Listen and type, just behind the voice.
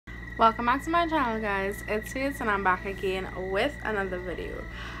Welcome back to my channel, guys. It's Serrette and I'm back again with another video.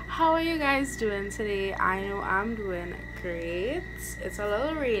 How are you guys doing today? I know I'm doing great. It's a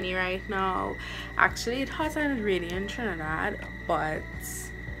little rainy right now. Actually, it's hot and rainy in Trinidad,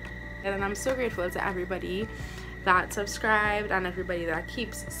 and I'm so grateful to everybody that subscribed and everybody that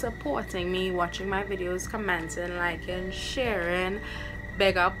keeps supporting me, watching my videos, commenting, liking, sharing.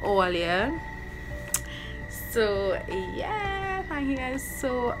 Big up all you. So yeah, thank you guys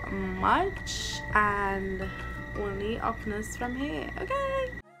so much, and only upness from here. Okay,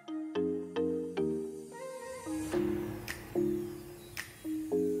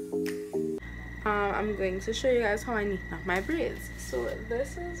 I'm going to show you guys how I neaten up my braids. So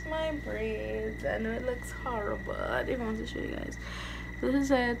this is my braids. I know it looks horrible. I didn't want to show you guys. This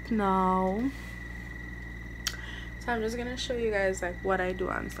is it now. So I'm just gonna show you guys like what I do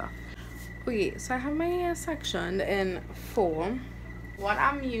and stuff. Okay, so I have my hair sectioned in 4. What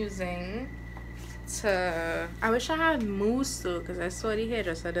I'm using to, I wish I had mousse though, because I saw the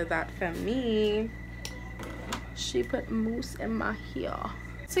hairdresser did that for me. She put mousse in my hair.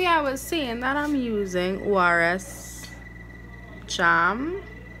 So yeah, I was saying that I'm using ORS jam,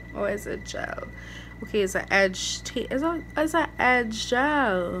 or is it gel? Okay, it's an edge it's an edge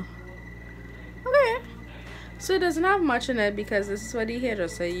gel. Okay, so it doesn't have much in it because this is what the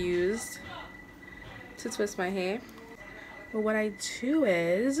hairdresser used to twist my hair. But what I do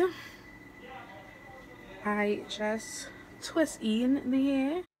is I just twist in the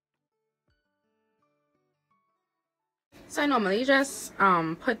hair. So I normally just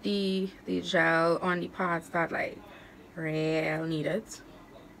put the gel on the parts that like really need it.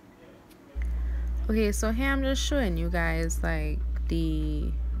 Okay, so here I'm just showing you guys like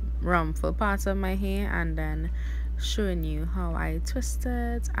the rumful parts of my hair, and then showing you how I twist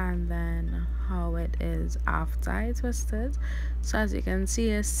it and then how it is after I twist it. So as you can see,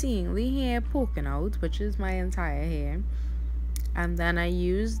 you're seeing the hair poking out, which is my entire hair. And then I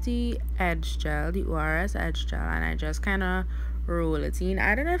use the edge gel, the ORS Edge Gel, and I just kind of roll it in.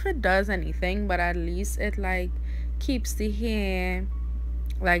 I don't know if it does anything, but at least it like keeps the hair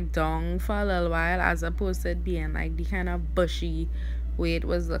like down for a little while, as opposed to it being like the kind of bushy way it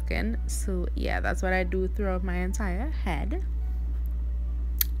was looking. So yeah, that's what I do throughout my entire head.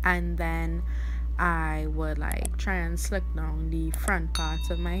 And then I would like try and slick down the front parts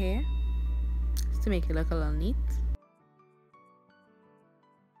of my hair just to make it look a little neat.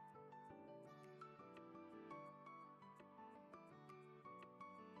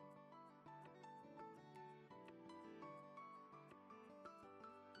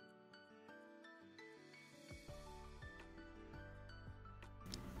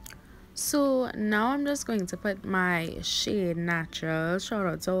 So now I'm just going to put my Shade Natural, shout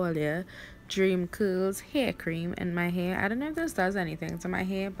out to all you, Dream Curls hair cream in my hair. I don't know if this does anything to my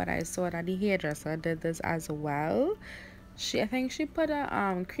hair, but I saw that the hairdresser did this as well. I think she put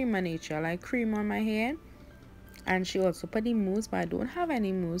a cream of nature, like cream on my hair, and she also put the mousse, but I don't have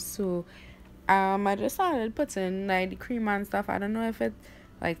any mousse. So I just started putting like the cream and stuff. I don't know if it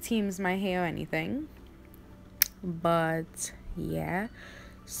like teams my hair or anything, but yeah.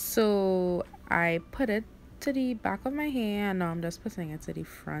 So I put it to the back of my hair, and now I'm just putting it to the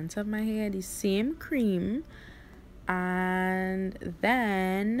front of my hair, the same cream. And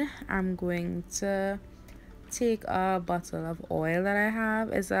then I'm going to take a bottle of oil that I have.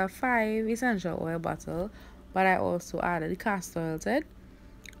 It's a 5 essential oil bottle, but I also added castor oil to it,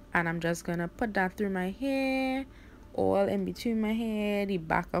 and I'm just gonna put that through my hair, all in between my hair, the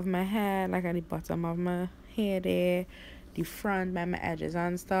back of my hair, like at the bottom of my hair there, the front by my edges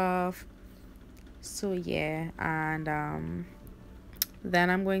and stuff. So yeah, and then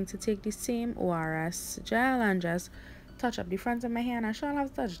I'm going to take the same ORS gel and just touch up the front of my hair, and I shall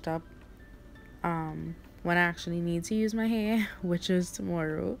have touched up when I actually need to use my hair, which is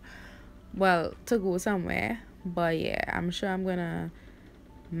tomorrow, well, to go somewhere. But yeah, I'm sure I'm gonna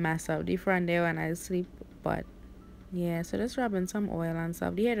mess up the front there when I sleep. But yeah, so just rubbing some oil and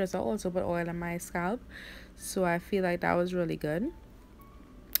stuff. The hairdresser also put oil on my scalp, so I feel like that was really good.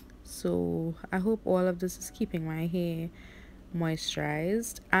 So I hope all of this is keeping my hair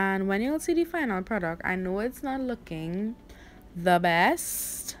moisturized. And when you'll see the final product, I know it's not looking the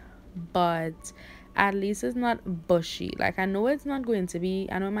best, but at least it's not bushy. Like I know it's not going to be,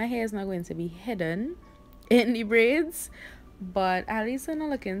 I know my hair is not going to be hidden in the braids, but at least I'm not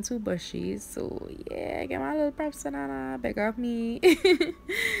looking too bushy. So yeah, get my little props to Nana, big up me.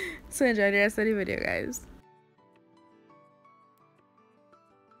 So enjoy the rest of the video, guys.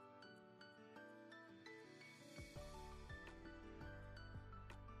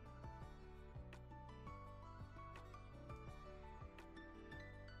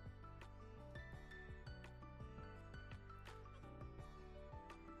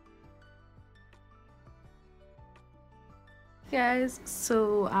 Guys,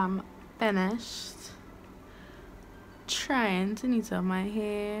 so I'm finished trying to neat up my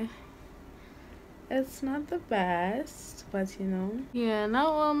hair. It's not the best, but you know, yeah, not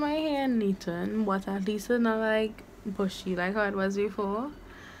all my hair neaten, but at least it's not like bushy like how it was before.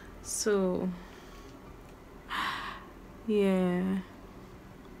 So yeah,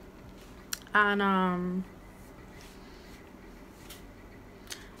 and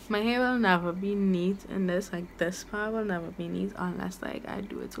my hair will never be neat in this, like this part will never be neat unless like I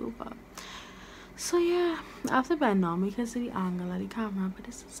do it over. So yeah, I have to bend now because of the angle of the camera, but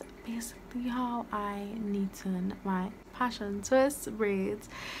this is basically how I neaten my passion twist braids.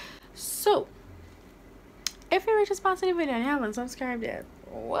 So if you reach this part of the video and you haven't subscribed yet,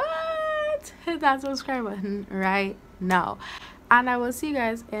 what? Hit that subscribe button right now. And I will see you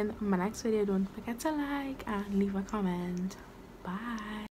guys in my next video. Don't forget to like and leave a comment. Bye.